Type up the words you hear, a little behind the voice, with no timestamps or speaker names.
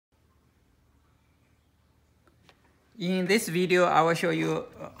In this video, I will show you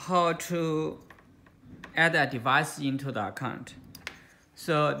how to add a device into the account.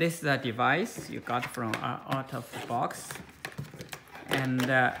 So this is a device you got from out of the box. And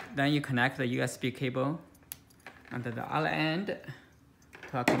then you connect the USB cable on the other end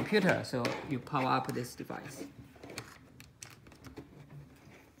to a computer. So you power up this device.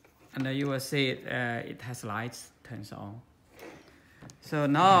 And you will see it has lights, turns on. So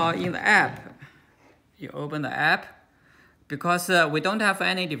now in the app, you open the app. Because we don't have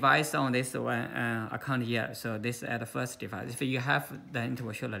any device on this one account yet, so this is the first device. If you have, then it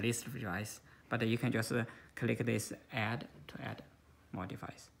will show the list of device. But you can just click this add to add more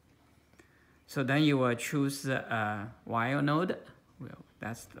device. So then you will choose wire node. Well,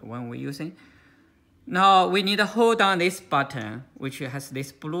 that's the one we're using. Now we need to hold down this button, which has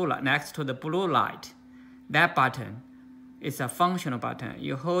this blue light next to the blue light. That button is a functional button.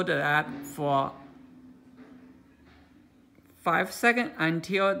 You hold that for 5 seconds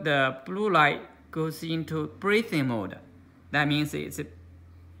until the blue light goes into breathing mode. That means it's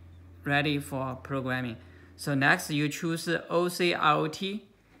ready for programming. So next you choose OC IoT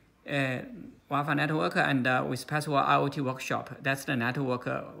Wi-Fi network and with password IoT Workshop. That's the network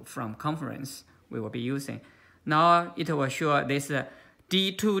from conference we will be using. Now it will show this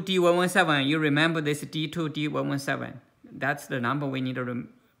D2D117. You remember this D2D117. That's the number we need to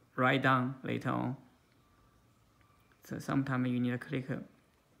write down later on. So sometimes you need to click a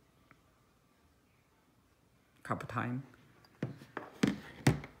couple times.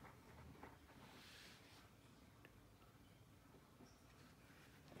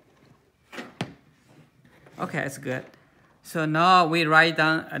 Okay, it's good. So now we write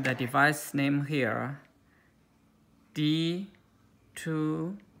down the device name here,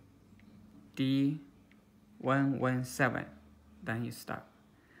 D2D117. Then you start.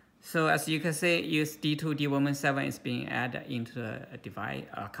 So as you can see, use D2D117 is being added into the device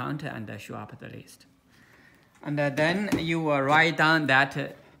account and show up the list. And then you will write down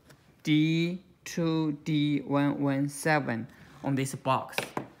that D2D117 on this box.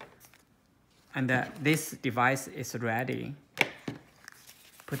 And this device is ready.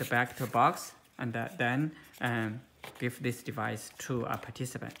 Put it back to the box and then give this device to a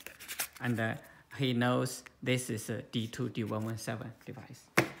participant. And he knows this is a D2D117 device.